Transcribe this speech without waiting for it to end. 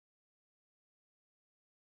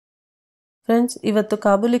Friends, ಇವತ್ತು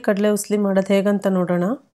ಕಾಬೂಲಿ ಕಡಲೆ ಉಸ್ಲಿ ಮಾಡೋದು ಹೇಗಂತ ನೋಡೋಣ.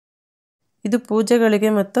 ಇದು ಪೂಜೆಗಳಿಗೆ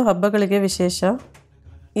ಮತ್ತು ಹಬ್ಬಗಳಿಗೆ ವಿಶೇಷ.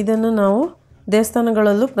 ಇದನ್ನು ನಾವು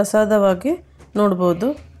ದೇವಸ್ಥಾನಗಳಲ್ಲೂ ಪ್ರಸಾದವಾಗಿ ನೋಡ್ಬೋದು.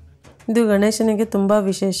 ಇದು ಗಣೇಶನಿಗೆ ತುಂಬ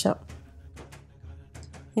ವಿಶೇಷ.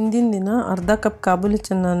 ಹಿಂದಿನ ದಿನ ಅರ್ಧ ಕಪ್ ಕಾಬೂಲಿ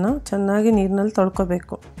ಚೆನ್ನನ ಚೆನ್ನಾಗಿ ನೀರಿನಲ್ಲಿ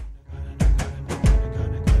ತೊಳ್ಕೊಬೇಕು.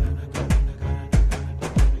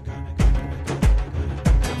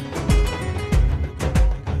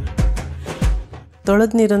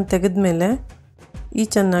 ತೊಳೆದ ನೀರನ್ನು ತೆಗೆದ ಮೇಲೆ ಈ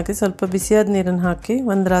ಚೆನ್ನಾಗಿ ಸ್ವಲ್ಪ ಬಿಸಿಯಾದ ನೀರನ್ನು ಹಾಕಿ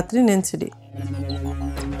ಒಂದು ರಾತ್ರಿ ನೆನೆಸಿಡಿ.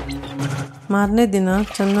 ಮಾರನೇ ದಿನ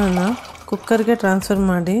ಚೆನ್ನನ ಕುಕ್ಕರ್ಗೆ ಟ್ರಾನ್ಸ್ಫರ್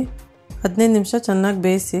ಮಾಡಿ 15 ನಿಮಿಷ ಚೆನ್ನಾಗಿ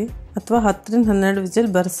ಬೇಯಿಸಿ ಅಥವಾ 10ರಿಂದ 12 ವಿಸಿಲ್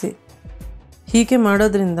ಬರೆಸಿ. ಹೀಗೆ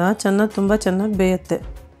ಮಾಡೋದ್ರಿಂದ ಚೆನ್ನ ತುಂಬ ಚೆನ್ನಾಗಿ ಬೇಯುತ್ತೆ.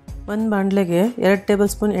 ಒಂದು ಬಾಣಲೆಗೆ 2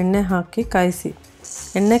 ಟೇಬಲ್ ಸ್ಪೂನ್ ಎಣ್ಣೆ ಹಾಕಿ ಕಾಯಿಸಿ.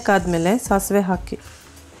 ಎಣ್ಣೆ ಕಾದ್ಮೇಲೆ ಸಾಸಿವೆ ಹಾಕಿ.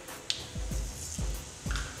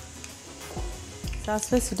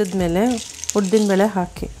 ಸಾಸಿವೆ ಸಿಡಿದ ಮೇಲೆ ಉದ್ದಿನಬೇಳೆ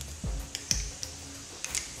ಹಾಕಿ.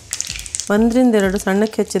 1ರಿಂದ 2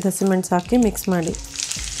 ಸಣ್ಣಕ್ಕೆ ಹೆಚ್ಚಿದ ಹಸಿಮೆಣಸು ಹಾಕಿ ಮಿಕ್ಸ್ ಮಾಡಿ.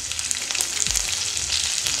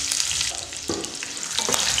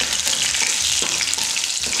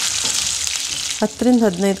 ಹತ್ತರಿಂದ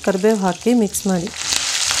 15 ಕರಿಬೇವು ಹಾಕಿ ಮಿಕ್ಸ್ ಮಾಡಿ.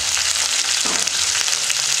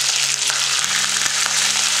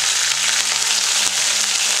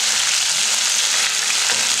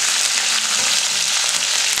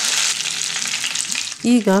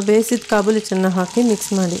 ಈಗ ಬೇಯಿಸಿದ ಕಾಬೂಲಿ ಚೆನ್ನ ಹಾಕಿ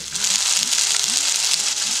ಮಿಕ್ಸ್ ಮಾಡಿ.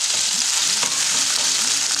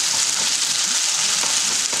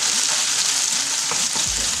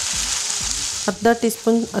 ಅರ್ಧ ಟೀ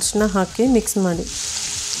ಸ್ಪೂನ್ ಅರಿಶಿನ ಹಾಕಿ ಮಿಕ್ಸ್ ಮಾಡಿ.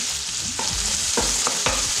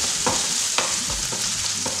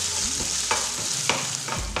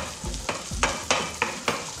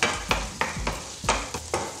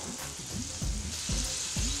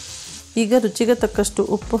 ಈಗ ರುಚಿಗೆ ತಕ್ಕಷ್ಟು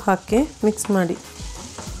ಉಪ್ಪು ಹಾಕಿ ಮಿಕ್ಸ್ ಮಾಡಿ.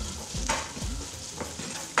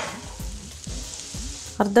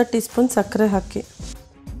 ಅರ್ಧ ಟೀ ಸ್ಪೂನ್ ಸಕ್ಕರೆ ಹಾಕಿ.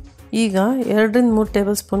 ಈಗ 2ರಿಂದ 3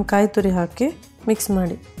 ಟೇಬಲ್ ಸ್ಪೂನ್ ಕಾಯಿ ತುರಿ ಹಾಕಿ ಮಿಕ್ಸ್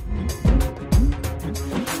ಮಾಡಿ.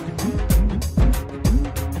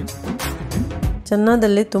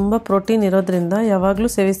 ಚೆನ್ನದಲ್ಲಿ ತುಂಬ ಪ್ರೋಟೀನ್ ಇರೋದ್ರಿಂದ ಯಾವಾಗಲೂ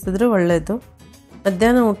ಸೇವಿಸಿದ್ರೆ ಒಳ್ಳೆಯದು.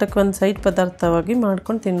 ಮಧ್ಯಾಹ್ನ ಊಟಕ್ಕೆ ಒಂದು ಸೈಡ್ ಪದಾರ್ಥವಾಗಿ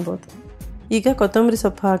ಮಾಡ್ಕೊಂಡು ತಿನ್ಬೋದು. ಈಗ ಕೊತ್ತಂಬರಿ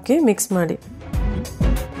ಸೊಪ್ಪು ಹಾಕಿ ಮಿಕ್ಸ್ ಮಾಡಿ.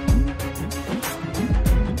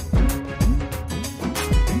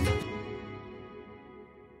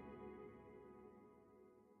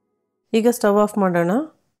 ಈಗ ಸ್ಟವ್ ಆಫ್ ಮಾಡೋಣ.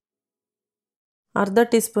 ಅರ್ಧ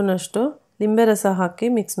ಟೀ ಸ್ಪೂನಷ್ಟು ಲಿಂಬೆ ರಸ ಹಾಕಿ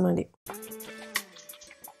ಮಿಕ್ಸ್ ಮಾಡಿ.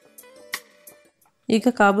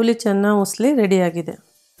 ಈಗ ಕಾಬೂಲಿ ಚೆನ್ನ ಉಸ್ಲಿ ರೆಡಿಯಾಗಿದೆ.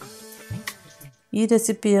 ಈ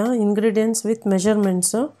ರೆಸಿಪಿಯ ಇಂಗ್ರೀಡಿಯೆಂಟ್ಸ್ ವಿತ್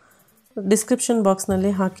ಮೆಷರ್ಮೆಂಟ್ಸು ಡಿಸ್ಕ್ರಿಪ್ಷನ್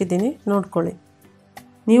ಬಾಕ್ಸ್ನಲ್ಲಿ ಹಾಕಿದ್ದೀನಿ, ನೋಡ್ಕೊಳ್ಳಿ.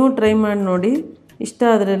 ನೀವು ಟ್ರೈ ಮಾಡಿ ನೋಡಿ. ಇಷ್ಟ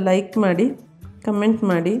ಆದರೆ ಲೈಕ್ ಮಾಡಿ, ಕಮೆಂಟ್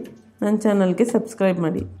ಮಾಡಿ, ನನ್ನ ಚಾನಲ್ಗೆ ಸಬ್ಸ್ಕ್ರೈಬ್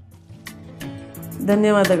ಮಾಡಿ.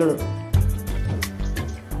 ಧನ್ಯವಾದಗಳು.